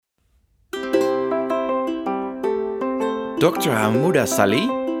Dr. Hamouda Salih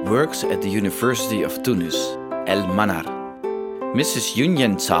works at the University of Tunis, El Manar. Mrs.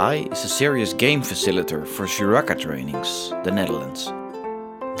 Yunyan Tsai is a serious game facilitator for Shuraka Trainings, the Netherlands.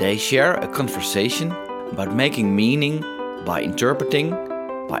 They share a conversation about making meaning by interpreting,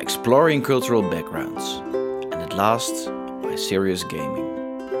 by exploring cultural backgrounds, and at last, by serious gaming.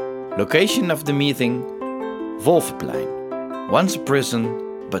 Location of the meeting, Wolvenplein. Once a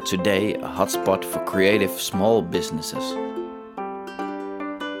prison, but today a hotspot for creative small businesses.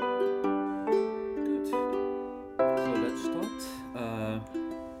 Good. So let's start.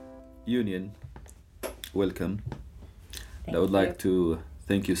 Union, welcome. I would like to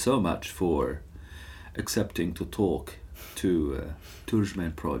thank you so much for accepting to talk to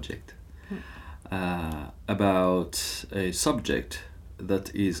Turgeman Project about a subject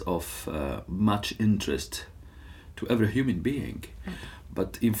that is of much interest to every human being.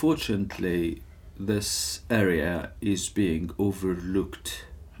 But unfortunately, this area is being overlooked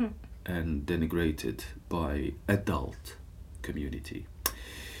and denigrated by adult community.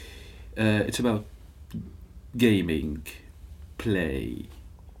 It's about gaming, play,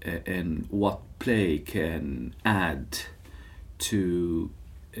 and what play can add to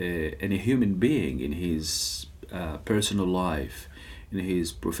any human being in his personal life, in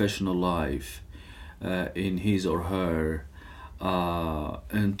his professional life, in his or her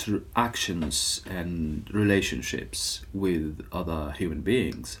interactions and relationships with other human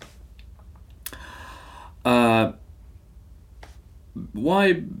beings.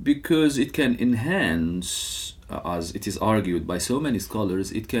 Why? Because it can enhance, as it is argued by so many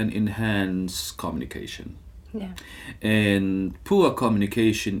scholars, it can enhance communication. Yeah. And poor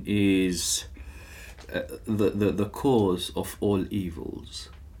communication is the cause of all evils.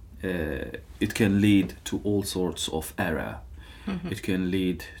 It can lead to all sorts of error. It can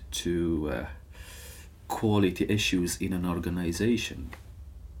lead to quality issues in an organization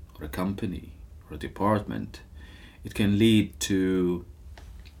or a company or a department. It can lead to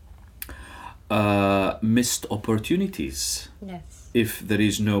missed opportunities. Yes. If there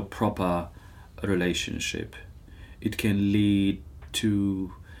is no proper relationship. It can lead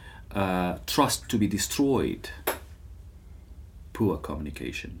to trust to be destroyed. Poor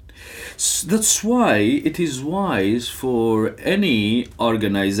communication. That's why it is wise for any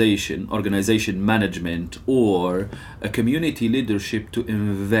organization management, or a community leadership to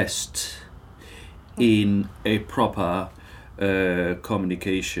invest in a proper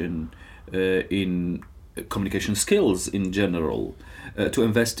communication, in communication skills in general, to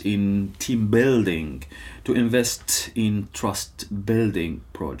invest in team building, to invest in trust building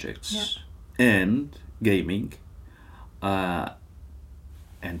projects, and gaming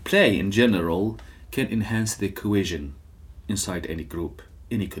and play in general can enhance the cohesion inside any group,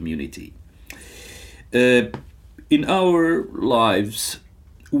 any community. In our lives,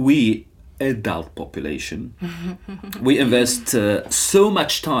 we adult population, we invest so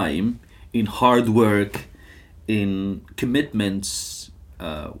much time in hard work, in commitments,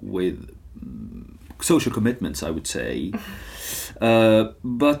 with social commitments, I would say,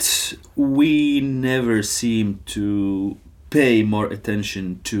 but we never seem to pay more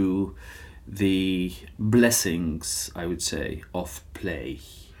attention to the blessings, I would say, of play.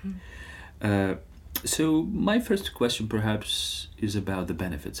 So my first question perhaps is about the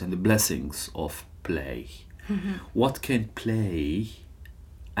benefits and the blessings of play. What can play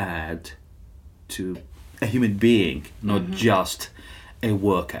add to a human being, not just a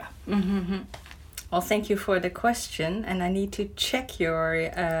worker? Well, thank you for the question, and I need to check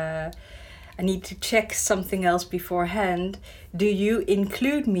I need to check something else beforehand. Do you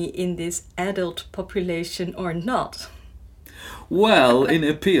include me in this adult population or not? Well, in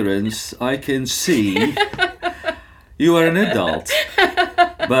appearance, I can see you are an adult.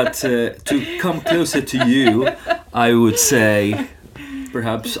 But to come closer to you, I would say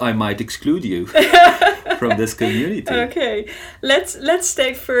perhaps I might exclude you from this community. Okay, let's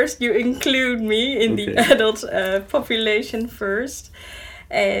take first. You include me in the adult population first,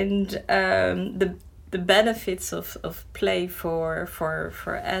 and the benefits of play for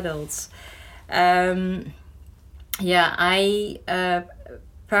adults.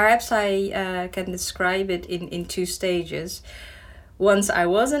 Perhaps I can describe it in two stages. Once I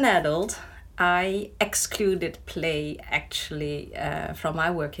was an adult, I excluded play actually from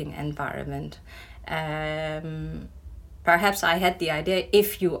my working environment. Perhaps I had the idea,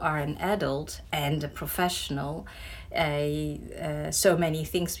 if you are an adult and a professional, so many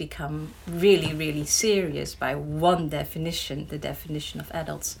things become really, really serious by one definition, the definition of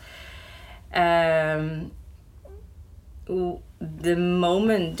adults. The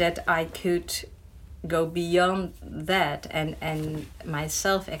moment that I could go beyond that and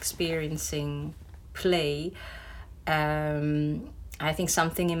myself experiencing play, I think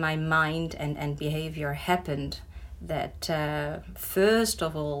something in my mind and behavior happened that first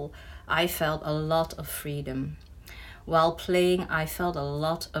of all, I felt a lot of freedom. While playing, I felt a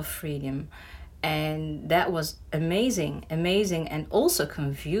lot of freedom. And that was amazing, and also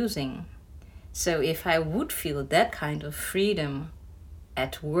confusing. So if I would feel that kind of freedom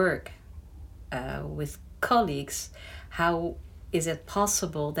at work with colleagues, how is it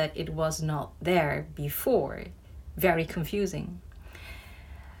possible that it was not there before? Very confusing.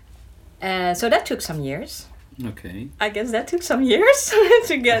 So that took some years. Okay. I guess that took some years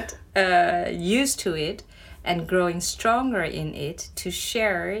to get used to it and growing stronger in it to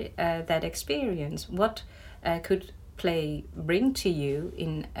share that experience. What could play bring to you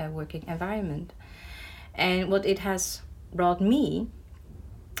in a working environment? And what it has brought me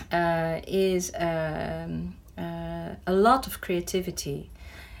is a lot of creativity.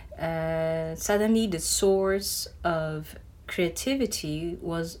 Suddenly the source of creativity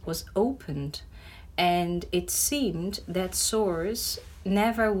was opened, and it seemed that source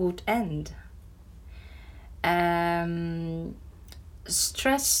never would end.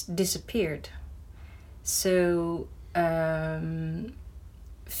 Stress disappeared. So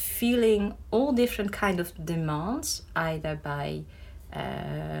feeling all different kind of demands, either by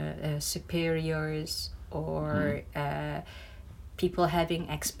superiors or people having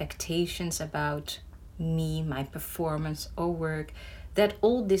expectations about me, my performance or work, that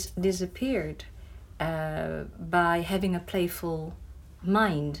all this disappeared by having a playful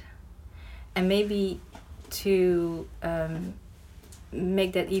mind. And maybe to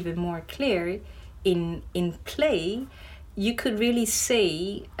make that even more clear, in play, you could really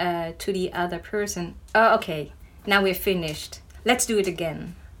say to the other person, oh, okay, now we're finished. Let's do it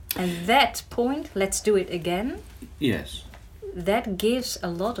again. And that point, let's do it again. Yes. That gives a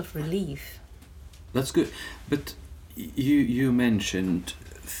lot of relief. That's good. But you mentioned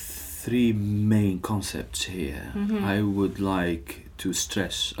three main concepts here. Mm-hmm. I would like to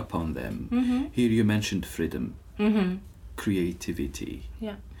stress upon them. Mm-hmm. Here you mentioned freedom, Mm-hmm. creativity,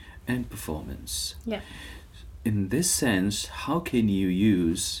 Yeah. and performance. Yeah. In this sense, how can you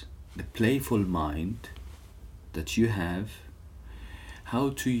use the playful mind that you have, how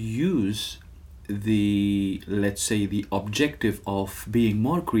to use the, let's say, the objective of being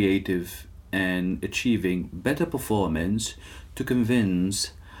more creative and achieving better performance to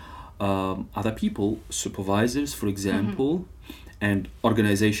convince other people, supervisors, for example, and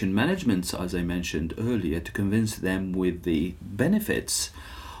organization managements, as I mentioned earlier, to convince them with the benefits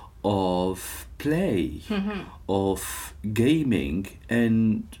of play, of gaming,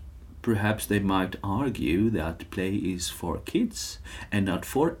 and perhaps they might argue that play is for kids and not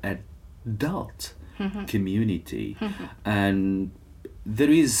for adult community. And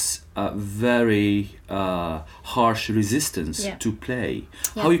there is a very harsh resistance to play.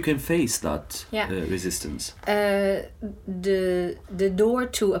 How you can face that resistance? The door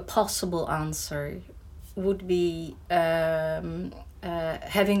to a possible answer would be having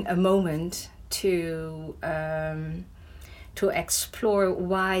a moment to explore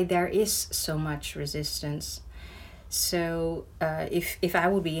why there is so much resistance. So if I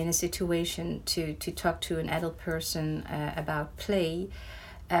would be in a situation to talk to an adult person about play,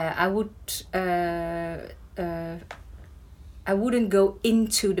 I wouldn't go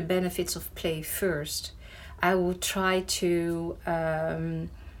into the benefits of play first. I would try to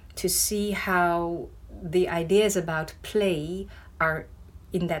see how the ideas about play are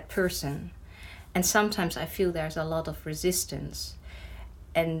in that person. And sometimes I feel there's a lot of resistance.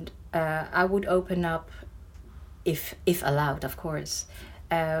 And I would open up, if allowed, of course,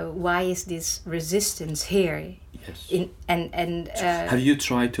 why is this resistance here? Yes. Have you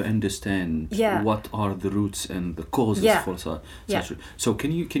tried to understand what are the roots and the causes for such? So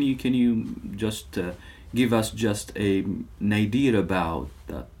can you just give us just an idea about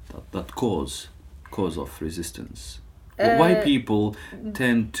that cause of resistance? Why people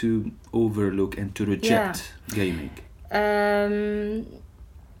tend to overlook and to reject gaming?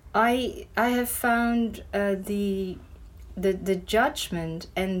 I have found the judgment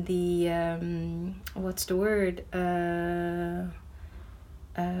and the what's the word?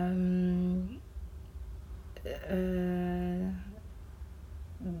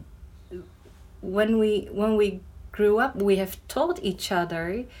 When we grew up, we have taught each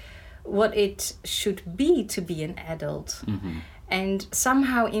other what it should be to be an adult. And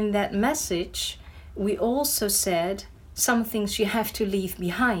somehow in that message, we also said some things you have to leave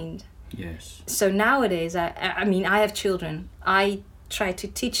behind. Yes. So nowadays, I mean, I have children. I try to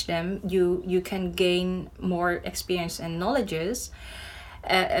teach them, you can gain more experience and knowledges,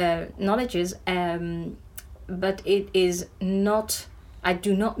 but it is not. I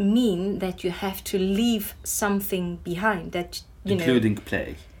do not mean that you have to leave something behind. That including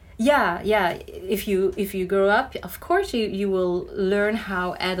play. Yeah. If you grow up, of course you will learn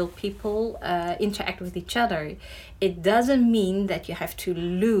how adult people interact with each other. It doesn't mean that you have to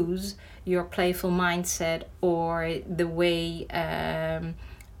lose your playful mindset or the way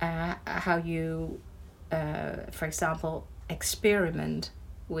how you, for example, experiment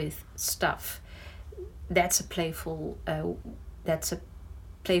with stuff. That's a playful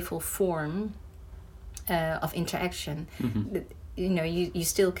form of interaction. Mm-hmm. You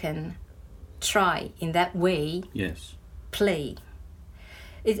still can try in that way. Yes. Play.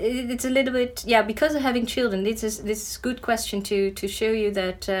 It's a little bit, because of having children. This is a good question to show you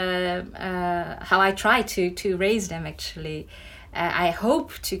that how I try to raise them. Actually, I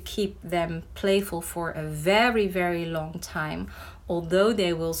hope to keep them playful for a very, very long time. Although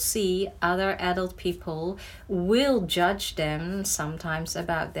they will see other adult people will judge them sometimes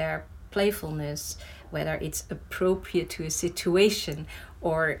about their playfulness, whether it's appropriate to a situation,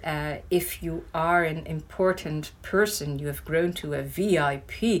 or if you are an important person, you have grown to a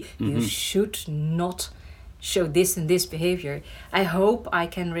VIP, you should not show this and this behavior. I hope I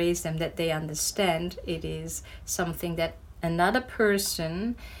can raise them that they understand it is something that another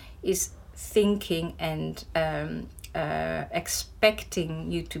person is thinking and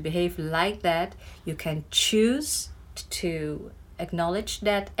expecting you to behave like that. You can choose to acknowledge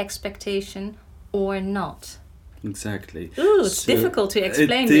that expectation or not. Exactly. Ooh, it's difficult to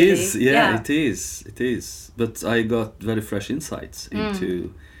explain. It is, really. it is. But I got very fresh insights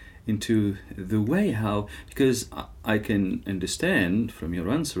into the way how, because I can understand from your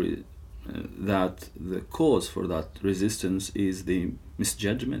answer that the cause for that resistance is the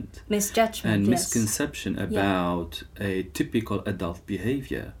misjudgment and misconception about a typical adult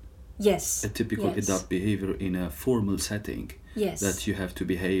behavior. Yes. A typical adult behavior in a formal setting. Yes. That you have to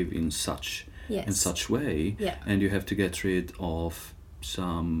behave in such way, and you have to get rid of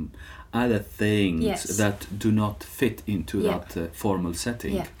some other things that do not fit into that formal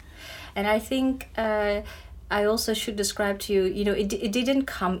setting. Yeah. And I think I also should describe to you, it didn't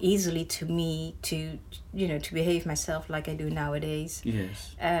come easily to me to behave myself like I do nowadays.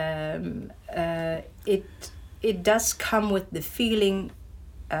 Yes. It does come with the feeling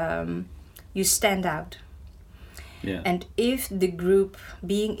you stand out. Yeah. And if the group,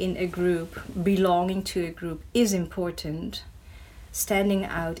 being in a group, belonging to a group is important, standing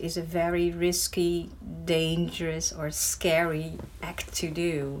out is a very risky, dangerous or scary act to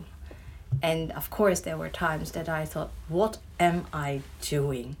do. And of course there were times that I thought, what am I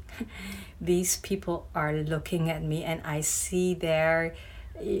doing? These people are looking at me and I see I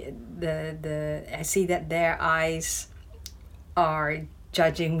see that their eyes are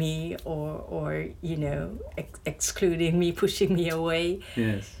judging me or excluding me, pushing me away.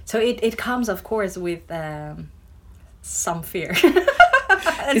 Yes. So it comes, of course, with some fear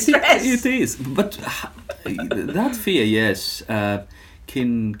and stress. It is, but that fear, yes,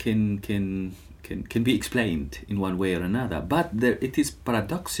 can be explained in one way or another. But it is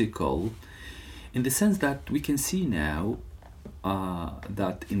paradoxical in the sense that we can see now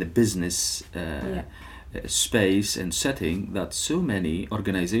that in the business space and setting that so many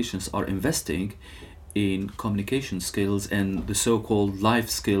organizations are investing in communication skills and the so-called life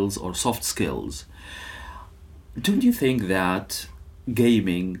skills or soft skills. Don't you think that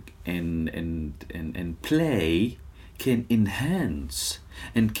gaming and play can enhance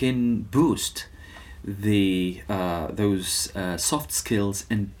and can boost those soft skills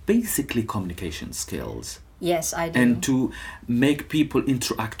and basically communication skills? Yes, I do. And to make people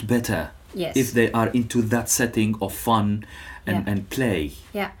interact better. Yes. If they are into that setting of fun and play.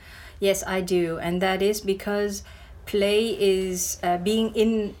 Yeah, yes, I do. And that is because play is being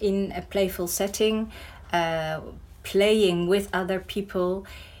in a playful setting, playing with other people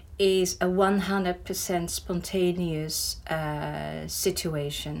is a 100% spontaneous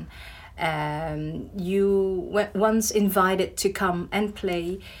situation. You, once invited to come and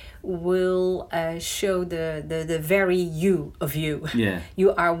play, will show the very you of you. Yeah.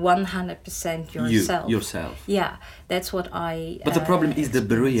 You are 100% yourself. Yourself. Yeah, that's what I... But the problem is the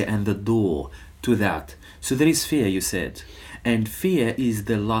barrier and the door to that. So there is fear, you said. And fear is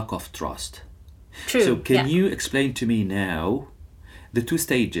the lack of trust. True. So can you explain to me now the two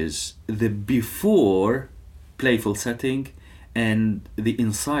stages, the before playful setting and the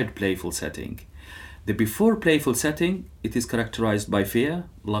inside playful setting? The before playful setting, it is characterized by fear,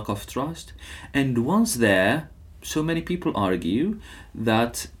 lack of trust, and once there, so many people argue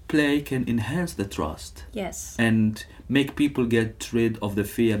that play can enhance the trust Yes. and make people get rid of the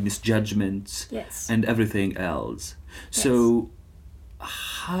fear, misjudgments, Yes. and everything else. So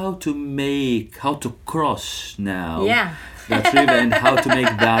how to cross now Yeah. that river and how to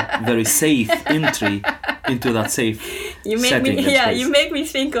make that very safe entry into that safe You make setting me, and yeah, space. you make me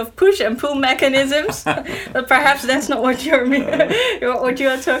think of push and pull mechanisms, but perhaps that's not what what you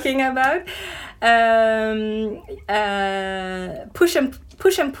are talking about.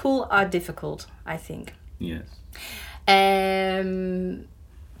 Push and pull are difficult, I think. Yes.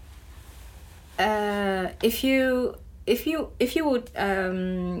 If you would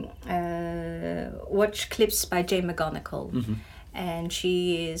watch clips by Jane McGonigal, and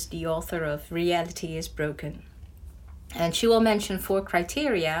she is the author of Reality is Broken, and she will mention 4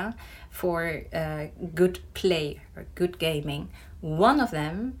 criteria for good play or good gaming. One of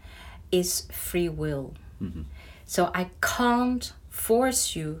them is free will. So I can't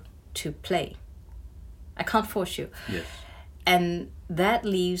force you to play. I can't force you. Yes. And that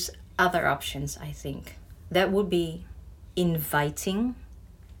leaves other options, I think. That would be inviting,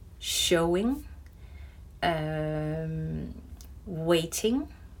 showing, waiting.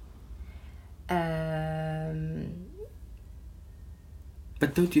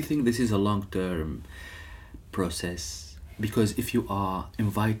 But don't you think this is a long-term process? Because if you are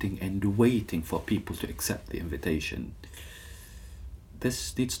inviting and waiting for people to accept the invitation,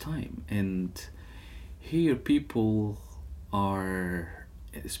 this needs time. And here people are,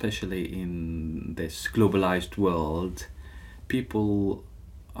 especially in this globalized world, people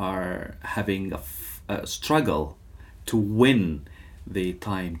are having a struggle to win the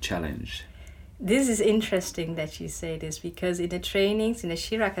time challenge. This is interesting that you say this, because in the trainings, in the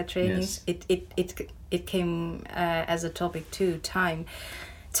Shiraka trainings, it came as a topic too. Time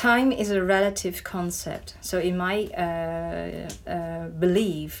is a relative concept. So in my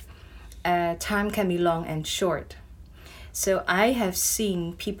belief, time can be long and short. So I have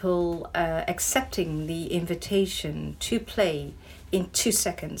seen people accepting the invitation to play in 2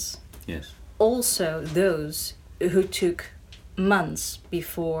 seconds. Yes. Also those who took months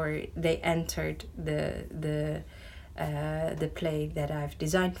before they entered the play that I've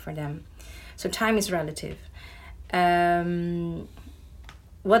designed for them. So time is relative.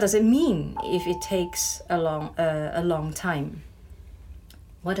 What does it mean if it takes a long time?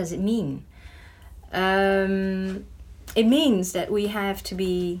 What does it mean? It means that we have to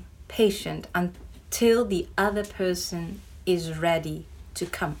be patient until the other person is ready to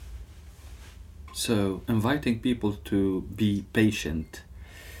come. So, inviting people to be patient,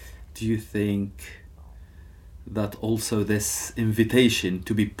 do you think that also this invitation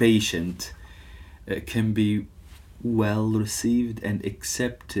to be patient can be well received and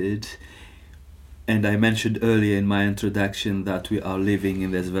accepted? And I mentioned earlier in my introduction that we are living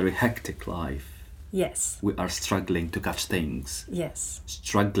in this very hectic life. Yes. We are struggling to catch things. Yes.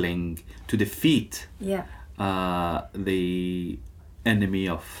 Struggling to defeat the enemy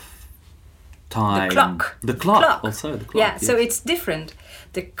of time. The clock. Also the clock. Yeah, yes. so it's different.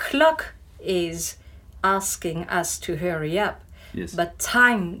 The clock is asking us to hurry up, Yes. but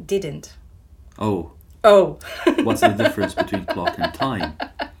time didn't. Oh. Oh. What's the difference between clock and time?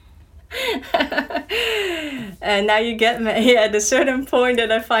 And now you get me at a certain point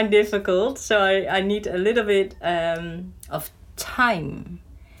that I find difficult. So I need a little bit of time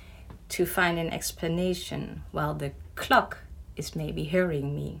to find an explanation, while the clock is maybe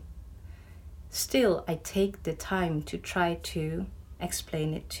hurrying me. Still, I take the time to try to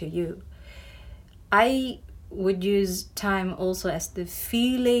explain it to you. I would use time also as the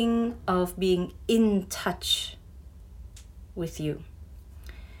feeling of being in touch with you.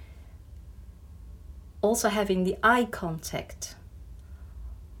 Also having the eye contact.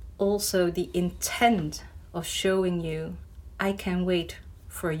 Also the intent of showing you I can wait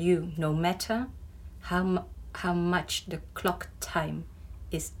for you no matter how much the clock time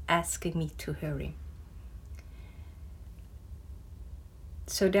is asking me to hurry.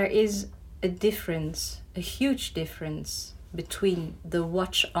 So there is a difference, a huge difference between the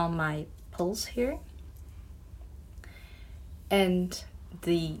watch on my pulse here and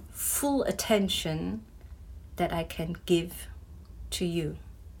the full attention that I can give to you.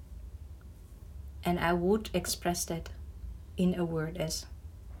 And I would express that in a word as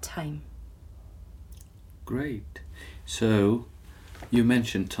time. Great. So you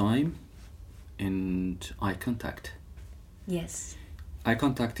mentioned time and eye contact. Yes. Eye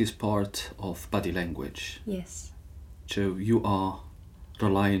contact is part of body language. Yes. So you are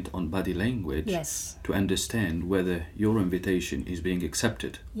reliant on body language Yes. to understand whether your invitation is being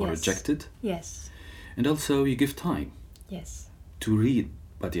accepted or Yes. rejected. Yes. And also you give time Yes. to read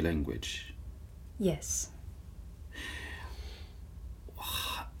body language. Yes.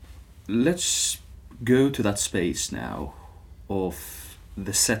 Let's go to that space now of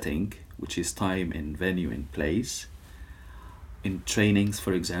the setting, which is time and venue and place, in trainings,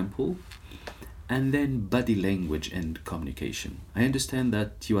 for example, and then body language and communication. I understand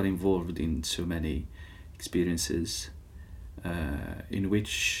that you are involved in so many experiences in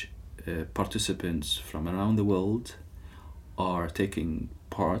which participants from around the world are taking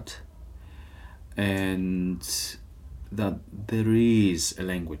part, and that there is a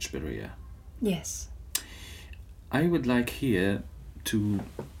language barrier. Yes. I would like here to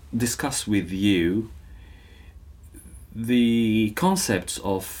discuss with you the concepts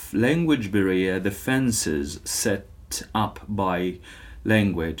of language barrier, the fences set up by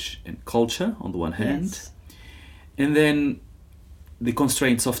language and culture on the one hand, Yes. and then the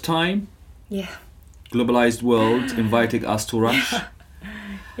constraints of time, Yeah. globalized world inviting us to rush,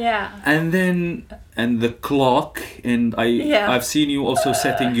 Yeah. and the clock, and Yeah. I've seen you also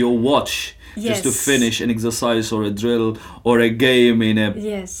setting your watch just to Yes. finish an exercise or a drill or a game in a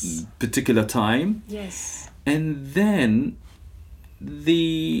Yes. particular time. Yes. And then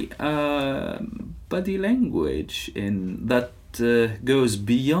the body language in that goes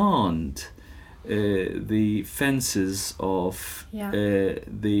beyond the fences of Yeah.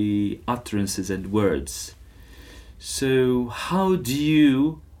 the utterances and words. So how do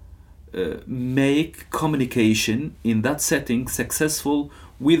you make communication in that setting successful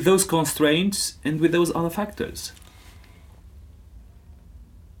with those constraints and with those other factors?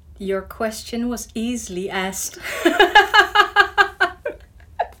 Your question was easily asked.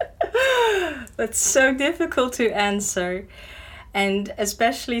 But so difficult to answer. And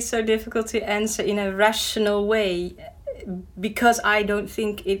especially so difficult to answer in a rational way. Because I don't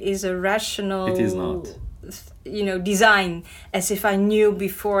think it is a rational... It is not. Design. As if I knew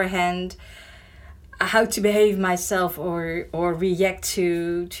beforehand how to behave myself or react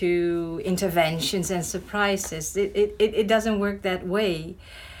to interventions and surprises. It doesn't work that way.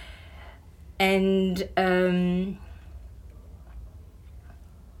 And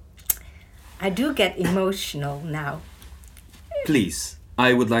I do get emotional now. Please,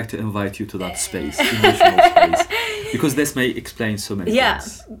 I would like to invite you to that space, emotional space, because this may explain so many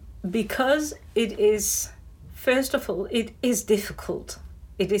things. Because it is, first of all, it is difficult.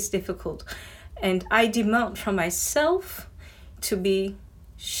 It is difficult. And I demand from myself to be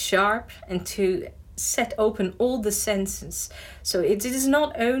sharp and to set open all the senses. So it is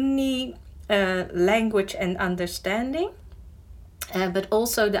not only language and understanding, but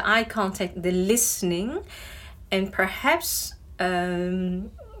also the eye contact, the listening, and perhaps the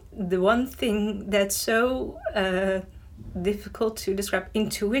one thing that's so difficult to describe,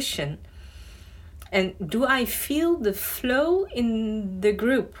 intuition. And do I feel the flow in the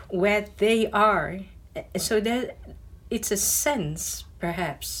group where they are? So that it's a sense,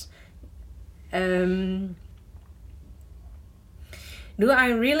 perhaps. Do I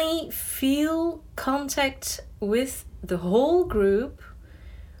really feel contact with the whole group,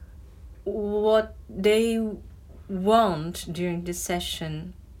 what they want during the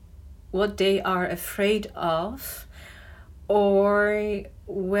session, what they are afraid of, or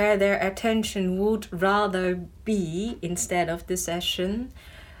where their attention would rather be instead of the session?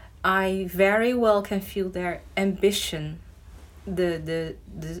 I very well can feel their ambition, the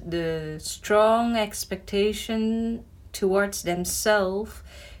strong expectation towards themselves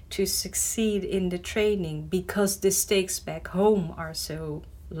to succeed in the training because the stakes back home are so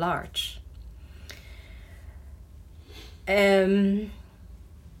large.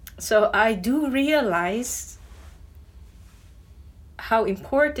 So I do realize how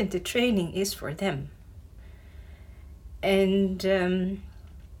important the training is for them. And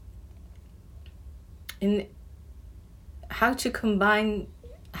in how to combine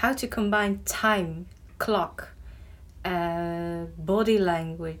time, clock, body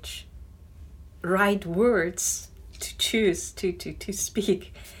language, right words to choose to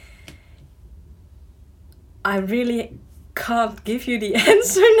speak. I really can't give you the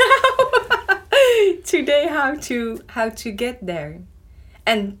answer now today how to get there.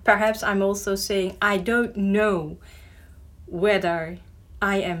 And perhaps I'm also saying I don't know whether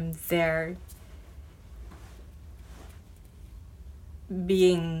I am there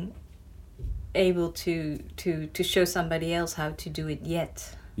being able to show somebody else how to do it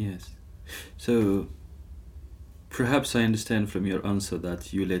yet. Yes. So perhaps I understand from your answer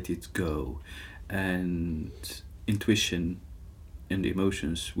that you let it go, and intuition and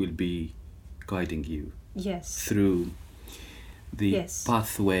emotions will be guiding you Yes. through the Yes.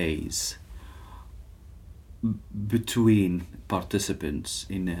 pathways between participants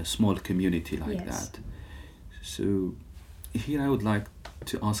in a small community like Yes. that. So here I would like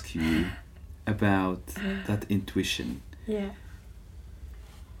to ask you about that intuition Yeah.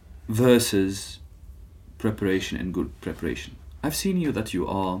 versus preparation and good preparation. I've seen you that you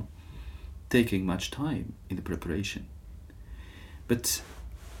are taking much time in the preparation, but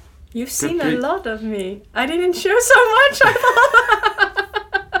You've seen a Prepara- lot of me. I didn't show so much.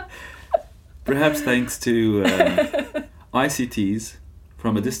 perhaps thanks to ICTs,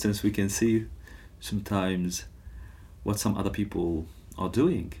 from a distance we can see sometimes what some other people are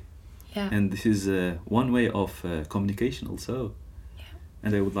doing. Yeah. And this is one way of communication also.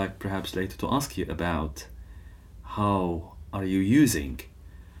 And I would like perhaps later to ask you about how are you using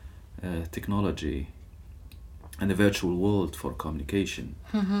technology and the virtual world for communication.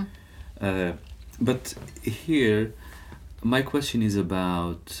 Mm-hmm. But here, my question is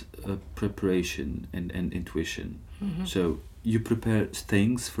about preparation and intuition. Mm-hmm. So you prepare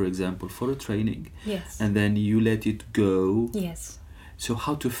things, for example, for a training, Yes. and then you let it go. Yes. So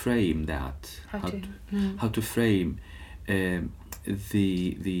how to frame that? How to frame the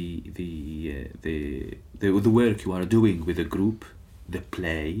work you are doing with a group, the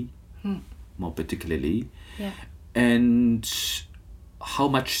play, more particularly, Yeah. and how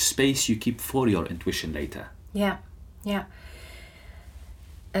much space you keep for your intuition later. Yeah. Yeah.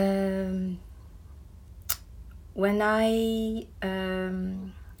 When I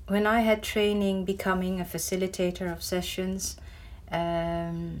had training becoming a facilitator of sessions,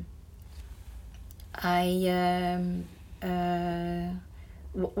 one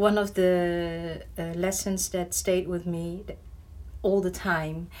of the lessons that stayed with me all the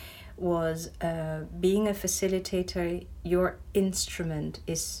time was being a facilitator, your instrument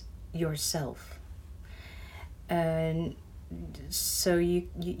is yourself. And so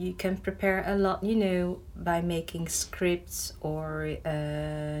you can prepare a lot, by making scripts or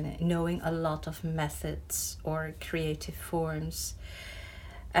knowing a lot of methods or creative forms.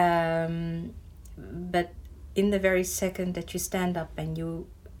 But in the very second that you stand up and you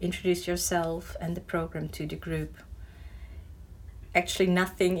introduce yourself and the program to the group, actually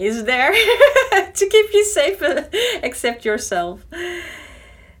nothing is there to keep you safe except yourself.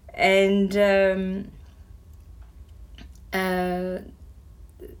 And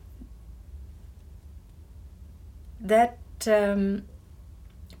that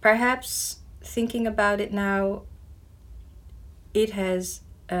perhaps thinking about it now, it has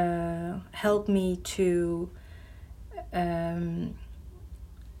helped me to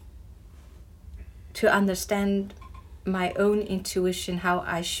understand my own intuition, how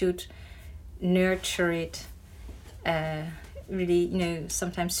I should nurture it, really,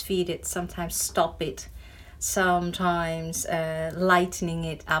 sometimes feed it, sometimes stop it, sometimes lightening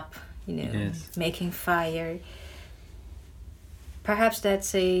it up, Yes. making fire. Perhaps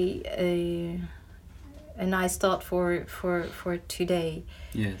that's a nice thought for today.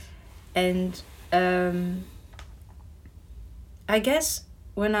 Yes. And I guess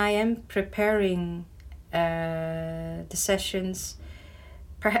when I am preparing the sessions,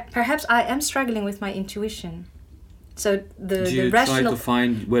 perhaps I am struggling with my intuition. So Do you the try rational to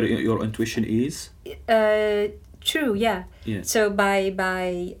find where your intuition is? true, yeah. Yes. So by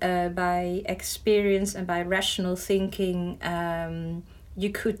experience and by rational thinking, you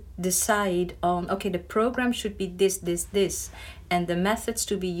could decide on, okay, the program should be this, and the methods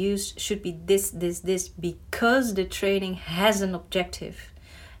to be used should be this, because the training has an objective.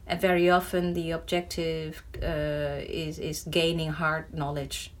 And very often the objective is gaining hard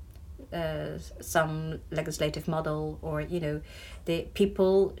knowledge, some legislative model, or the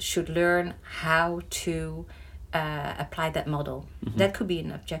people should learn how to apply that model. Mm-hmm. That could be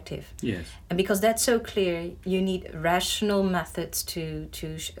an objective. Yes. And because that's so clear, you need rational methods to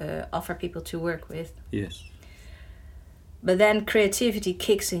offer people to work with. Yes. But then creativity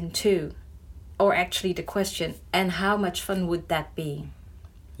kicks in too, or actually the question, and how much fun would that be?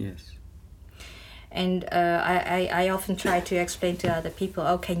 Yes. And I often try to explain to other people,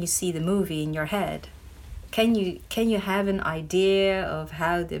 oh, can you see the movie in your head? Can you have an idea of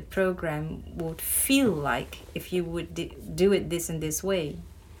how the program would feel like if you would do it this and this way?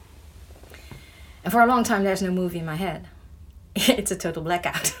 And for a long time, there's no movie in my head. It's a total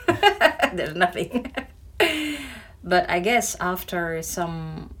blackout. There's nothing. But I guess after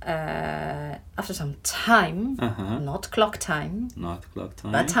some time, not clock time, Not clock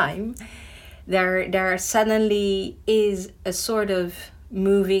time. but time, there suddenly is a sort of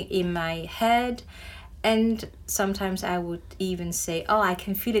moving in my head, and sometimes I would even say, oh, I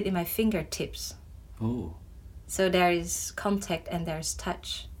can feel it in my fingertips. Oh. So there is contact and there's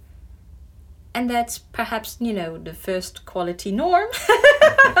touch. And that's perhaps, the first quality norm.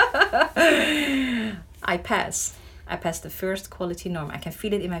 I pass the first quality norm. I can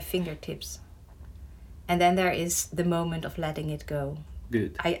feel it in my fingertips. And then there is the moment of letting it go.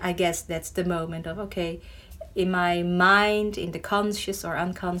 Good. I guess that's the moment of, okay, in my mind, in the conscious or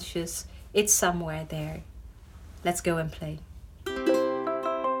unconscious, it's somewhere there. Let's go and play.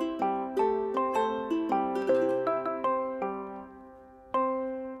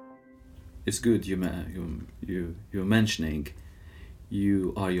 It's good you're mentioning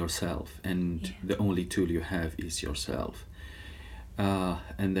you are yourself, and the only tool you have is yourself.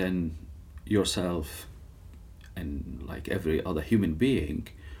 And then yourself, and like every other human being,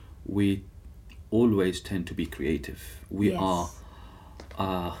 we always tend to be creative. We are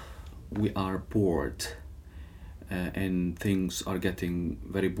bored, and things are getting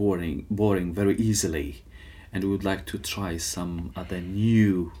very boring very easily, and we would like to try some other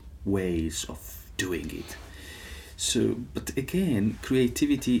new ways of doing it. So, but again,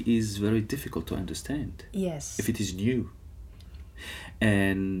 creativity is very difficult to understand. Yes. If it is new.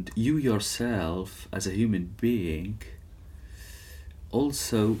 And you yourself, as a human being,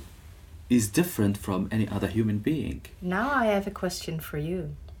 also is different from any other human being. Now I have a question for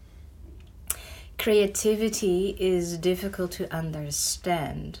you. Creativity is difficult to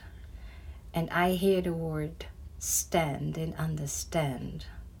understand. And I hear the word stand and understand.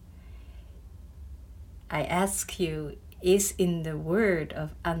 I ask you, is in the word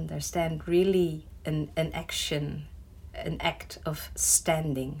of understand really an action, an act of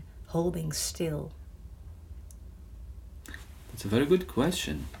standing, holding still? It's a very good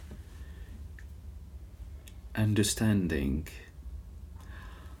question. Understanding.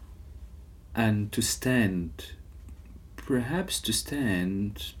 And to stand, perhaps to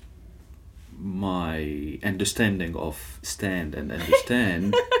stand, my understanding of stand and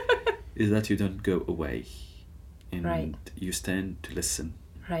understand is that you don't go away, and right. You stand to listen.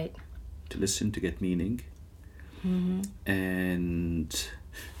 Right. To listen, to get meaning. Mm-hmm. And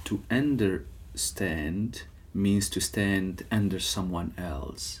to understand means to stand under someone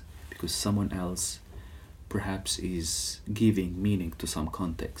else, because someone else perhaps is giving meaning to some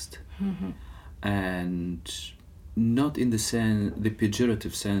context. Mm-hmm. And not in the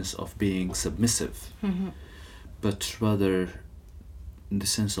pejorative sense of being submissive, mm-hmm. but rather in the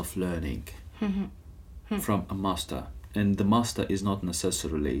sense of learning mm-hmm. from a master. And the master is not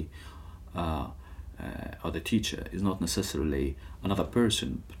necessarily, or the teacher is not necessarily another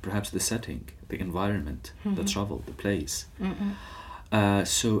person, but perhaps the setting, the environment, mm-hmm. the travel, the place. Mm-hmm.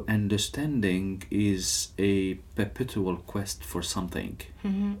 So understanding is a perpetual quest for something.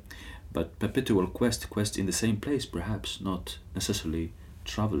 Mm-hmm. But perpetual quest in the same place, perhaps not necessarily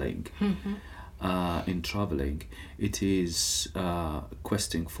traveling. Mm-hmm. In traveling, it is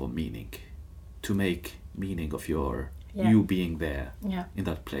questing for meaning, to make meaning of you being there in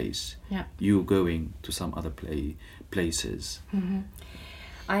that place, you going to some other places. Mm-hmm.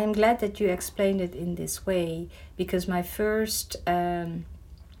 I am glad that you explained it in this way, because my first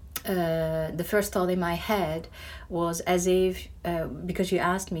the first thought in my head was as if, because you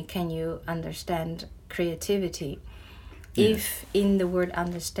asked me, can you understand creativity? Yeah. If in the word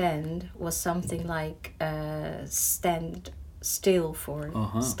understand was something like stand still for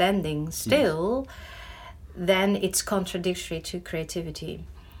standing still, then it's contradictory to creativity.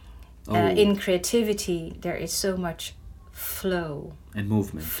 In creativity, there is so much flow and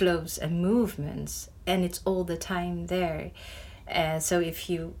movement, flows and movements, and it's all the time there. So if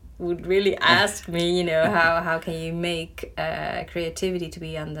you would really ask me, how can you make creativity to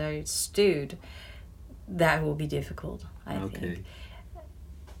be understood, that will be difficult, I think.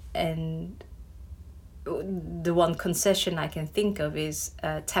 And the one concession I can think of is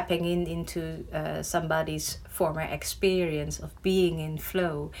tapping into somebody's former experience of being in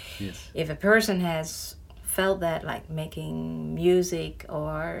flow. Yes. If a person has felt that, like making music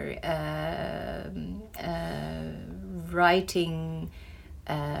or writing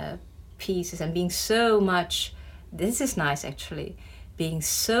pieces and being so much, this is nice actually, being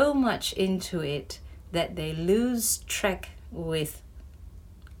so much into it that they lose track with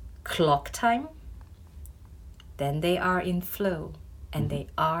clock time, then they are in flow and they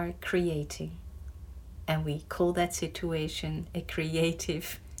are creating. And we call that situation a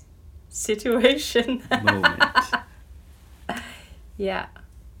creative situation. Moment. Yeah.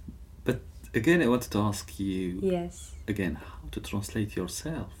 But again, I wanted to ask you, yes, again, how to translate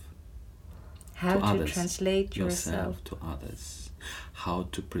yourself how to to others. Translate yourself to others, how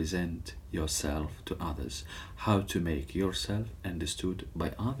to present yourself to others, how to make yourself understood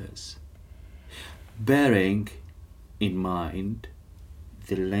by others, bearing in mind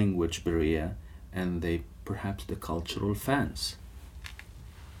the language barrier and perhaps the cultural fence?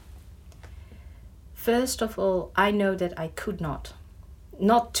 First of all, I know that I could not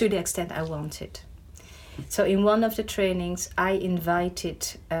to the extent I wanted. So in one of the trainings, I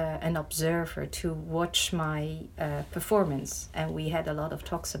invited an observer to watch my performance, and we had a lot of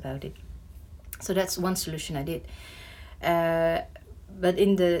talks about it. So that's one solution I did. But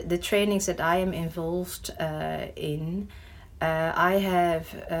in the trainings that I am involved in, I have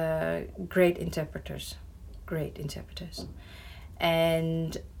great interpreters,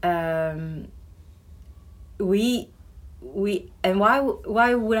 and we and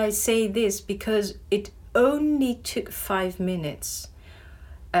why would I say this? Because it only took 5 minutes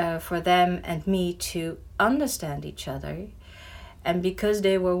for them and me to understand each other, and because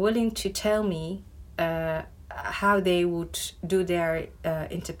they were willing to tell me how they would do their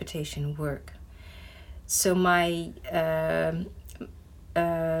interpretation work. So my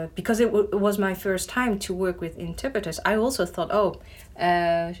because it was my first time to work with interpreters, I also thought,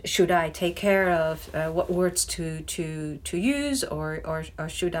 should I take care of what words to use, or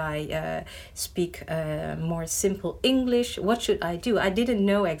should I speak more simple English? What should I do? I didn't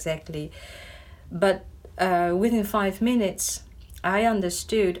know exactly, but within 5 minutes, I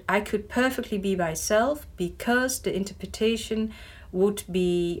understood I could perfectly be myself, because the interpretation would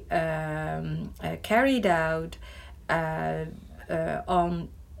be carried out on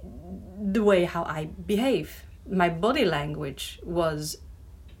the way how I behave. My body language was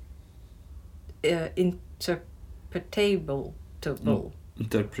interpretable.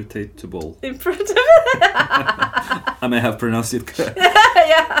 Interpretable. I may have pronounced it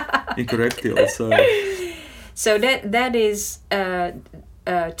incorrectly also. So that is,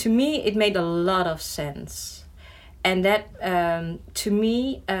 to me, it made a lot of sense. And that, to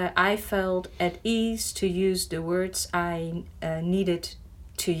me, I felt at ease to use the words I needed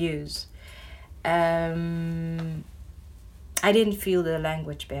to use. I didn't feel the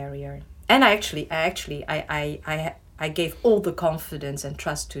language barrier. And I gave all the confidence and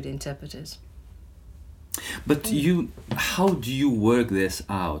trust to the interpreters. But how do you work this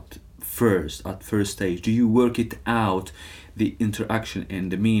out at first stage? Do you work it out, the interaction and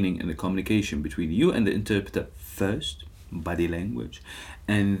the meaning and the communication between you and the interpreter first, body language,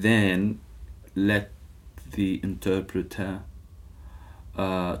 and then let the interpreter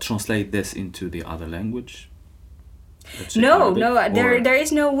translate this into the other language? No, there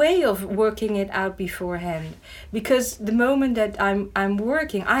is no way of working it out beforehand, because the moment that I'm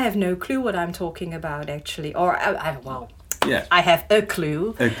working, I have no clue what I'm talking about actually, or I have a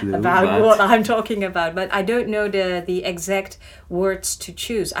clue about what I'm talking about, but I don't know the exact words to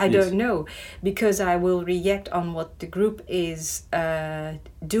choose. I don't know, because I will react on what the group is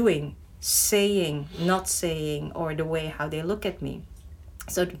doing, saying, not saying, or the way how they look at me.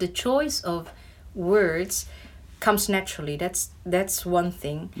 So the choice of words comes naturally. That's one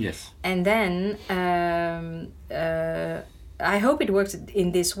thing. Yes. And then I hope it works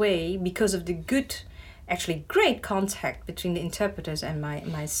in this way because of the great contact between the interpreters and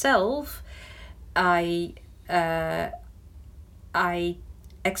myself. I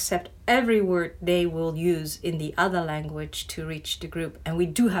accept every word they will use in the other language to reach the group, and we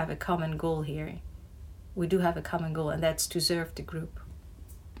do have a common goal here. We do have a common goal, and that's to serve the group.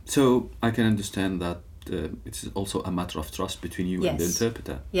 So I can understand that it's also a matter of trust between you and the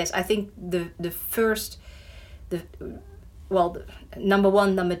interpreter. Yes, I think number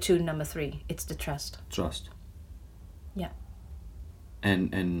 1, number 2, number 3, it's the trust. Trust. Yeah.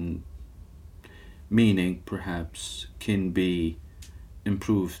 And meaning perhaps can be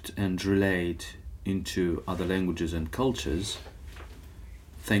improved and relayed into other languages and cultures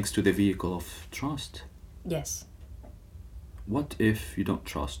thanks to the vehicle of trust. Yes. What if you don't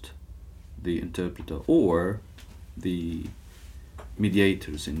trust the interpreter or the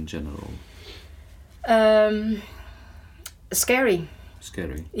mediators in general? Scary.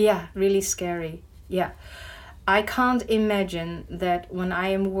 Scary. Yeah, really scary. Yeah. I can't imagine that when I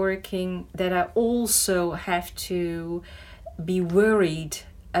am working that I also have to be worried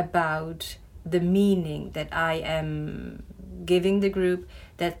about the meaning that I am giving the group,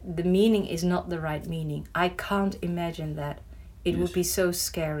 that the meaning is not the right meaning. I can't imagine that. It would be so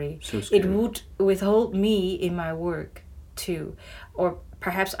scary. It would withhold me in my work too. Or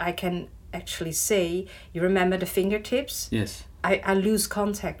perhaps I can actually say, you remember the fingertips? Yes. I lose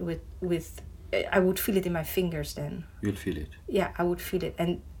contact with I would feel it in my fingers then. You'll feel it. Yeah, I would feel it.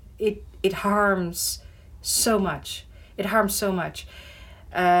 And it harms so much. It harms so much.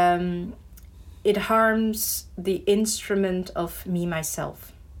 It harms the instrument of me,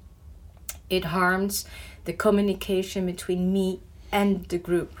 myself. It harms the communication between me and the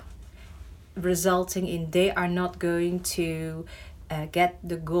group, resulting in they are not going to get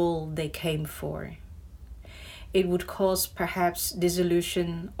the goal they came for. It would cause perhaps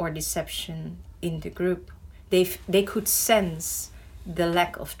disillusion or deception in the group. They could sense the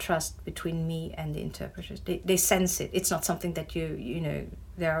lack of trust between me and the interpreters. They sense it. It's not something that you know,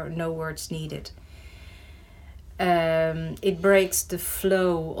 there are no words needed. It breaks the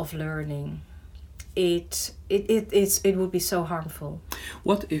flow of learning. It would be so harmful.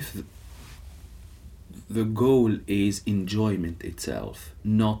 What if the goal is enjoyment itself,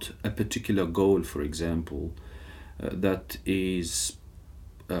 not a particular goal, for example, that is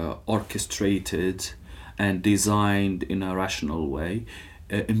orchestrated and designed in a rational way,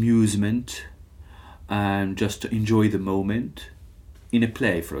 amusement, and just to enjoy the moment in a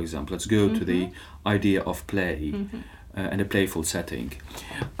play, for example. Let's go to the idea of play and a playful setting.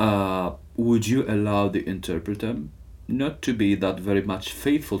 Would you allow the interpreter not to be that very much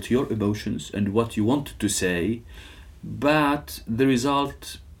faithful to your emotions and what you want to say, but the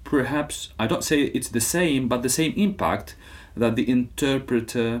result, perhaps, I don't say it's the same, but the same impact, that the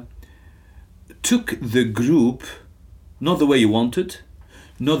interpreter took the group not the way you wanted,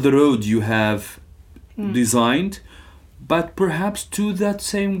 not the road you have designed, but perhaps to that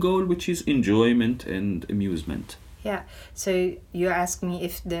same goal, which is enjoyment and amusement? Yeah, so you ask me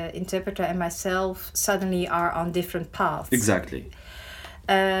if the interpreter and myself suddenly are on different paths. Exactly.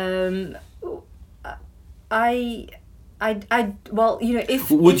 I well, you know, if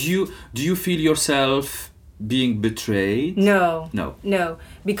do you feel yourself being betrayed? No,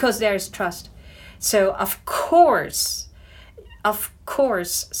 because there is trust. So of course,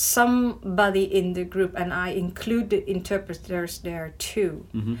 somebody in the group, and I include the interpreters there too,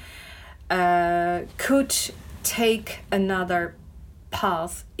 could take another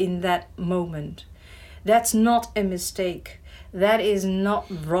path in that moment. That's not a mistake. That is not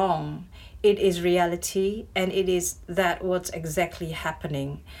wrong. It is reality, and it is that what's exactly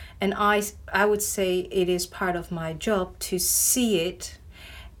happening. And I would say it is part of my job to see it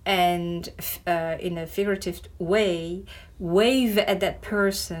and in a figurative way wave at that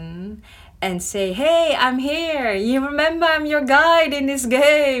person and say, hey, I'm here. You remember I'm your guide in this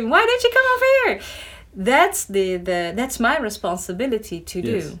game. Why don't you come over here? That's my responsibility to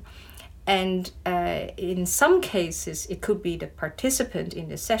do. Yes. And in some cases, it could be the participant in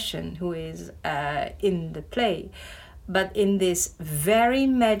the session who is in the play. But in this very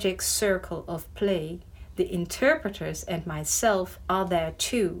magic circle of play, the interpreters and myself are there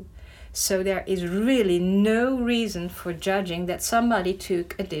too. So there is really no reason for judging that somebody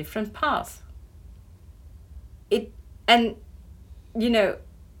took a different path. It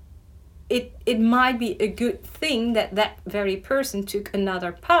might be a good thing that very person took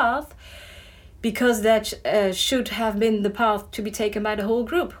another path, because that should have been the path to be taken by the whole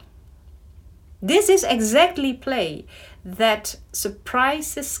group. This is exactly play, that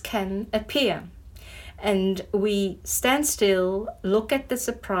surprises can appear. And we stand still, look at the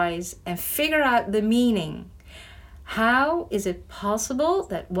surprise, and figure out the meaning. How is it possible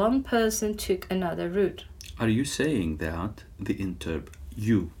that one person took another route? Are you saying that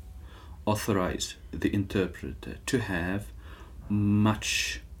you authorize the interpreter to have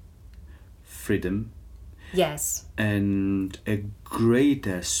much freedom? Yes. And a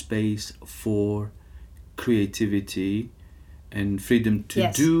greater space for creativity and freedom to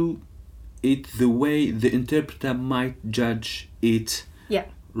Yes. do it the way the interpreter might judge it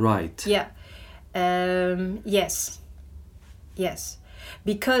right? Yeah. Yes.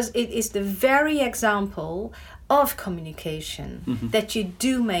 Because it is the very example of communication that you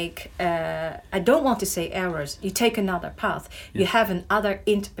do make, I don't want to say errors, you take another path, you have another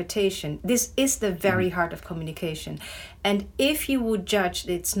interpretation. This is the very heart of communication. And if you would judge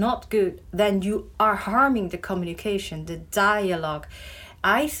it's not good, then you are harming the communication, the dialogue.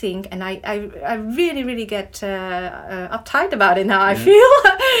 I think, and I really, really get uptight about it now, I feel,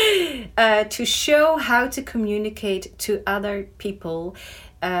 to show how to communicate to other people.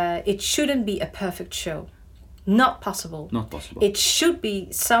 It shouldn't be a perfect show. Not possible. It should be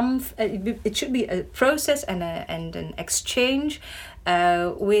it should be a process and an exchange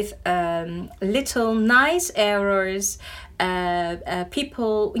with little nice errors,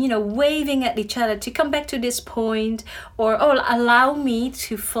 people, waving at each other to come back to this point, or allow me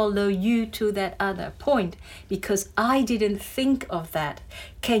to follow you to that other point because I didn't think of that.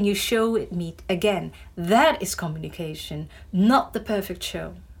 Can you show it me again? That is communication, not the perfect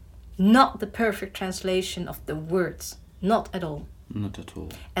show. Not the perfect translation of the words. Not at all. Not at all.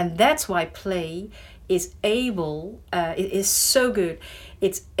 And that's why play is able, it is so good,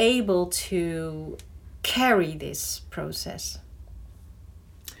 it's able to carry this process.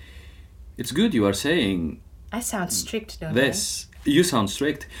 It's good you are saying I sound strict, don't this. You sound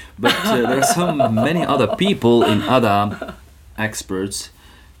strict, but there are so many other people in other experts.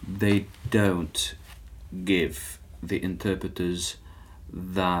 They don't give the interpreters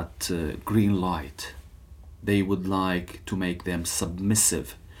that green light. They would like to make them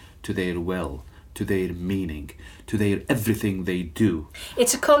submissive to their will, to their meaning, to their everything they do.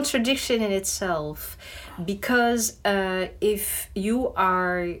 It's a contradiction in itself, because if you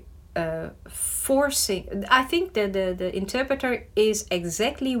are forcing, I think that the interpreter is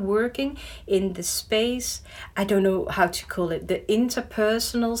exactly working in the space, I don't know how to call it, the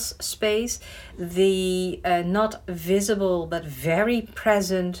interpersonal space, the not visible but very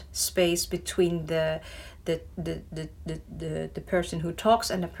present space between the person who talks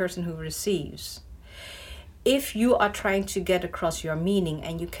and the person who receives. If you are trying to get across your meaning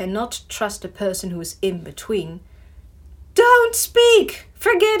and you cannot trust the person who is in between, don't speak!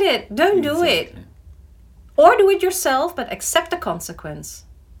 Forget it! Don't do it! Or do it yourself, but accept the consequence.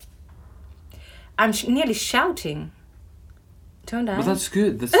 I'm nearly shouting. Don't I? But that's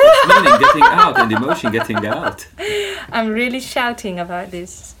good. That's meaning getting out and emotion getting out. I'm really shouting about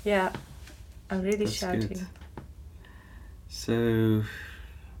this. Yeah. I'm really That's shouting. good. So,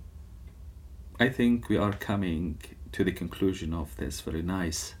 I think we are coming to the conclusion of this very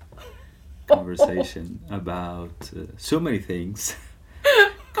nice conversation about so many things.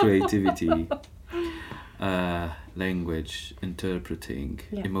 Creativity, language, interpreting,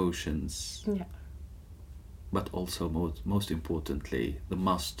 emotions. Yeah. But also most importantly, the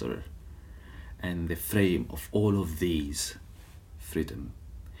master and the frame of all of these, freedom.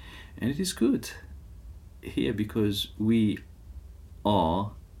 And it is good here because we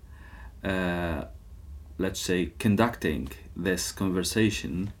are, let's say, conducting this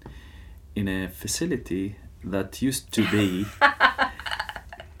conversation in a facility that used to be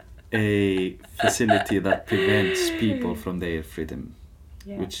a facility that prevents people from their freedom,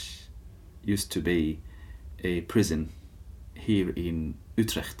 which used to be a prison here in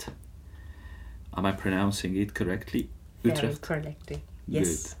Utrecht. Am I pronouncing it correctly? Utrecht? Very correctly.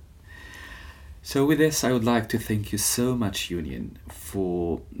 Yes. Good. So with this, I would like to thank you so much, Union,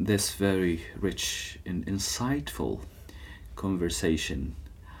 for this very rich and insightful conversation.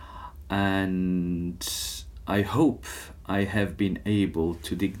 And I hope I have been able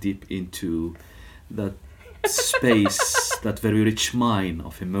to dig deep into that space, that very rich mine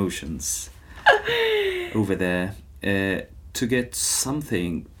of emotions over there, to get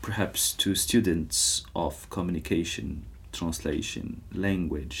something perhaps to students of communication, translation,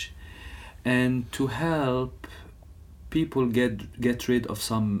 language, and to help people get rid of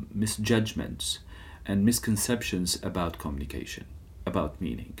some misjudgments and misconceptions about communication, about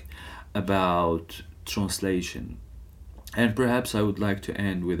meaning, about translation. And perhaps I would like to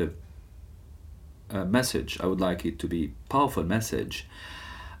end with a message. I would like it to be a powerful message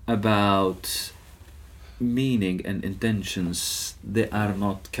about meaning and intentions. They are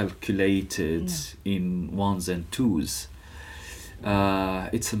not calculated in ones and twos.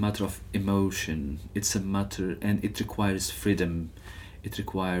 It's a matter of emotion. It's a matter, and it requires freedom. It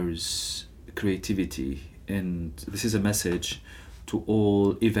requires creativity. And this is a message to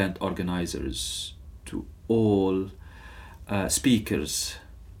all event organizers, to all speakers.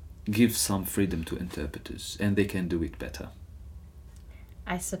 Give some freedom to interpreters, and they can do it better.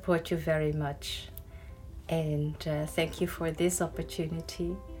 I support you very much, and thank you for this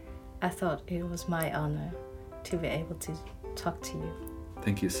opportunity. I thought it was my honor to be able to talk to you.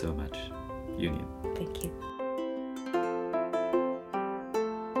 Thank you so much, Union. Thank you.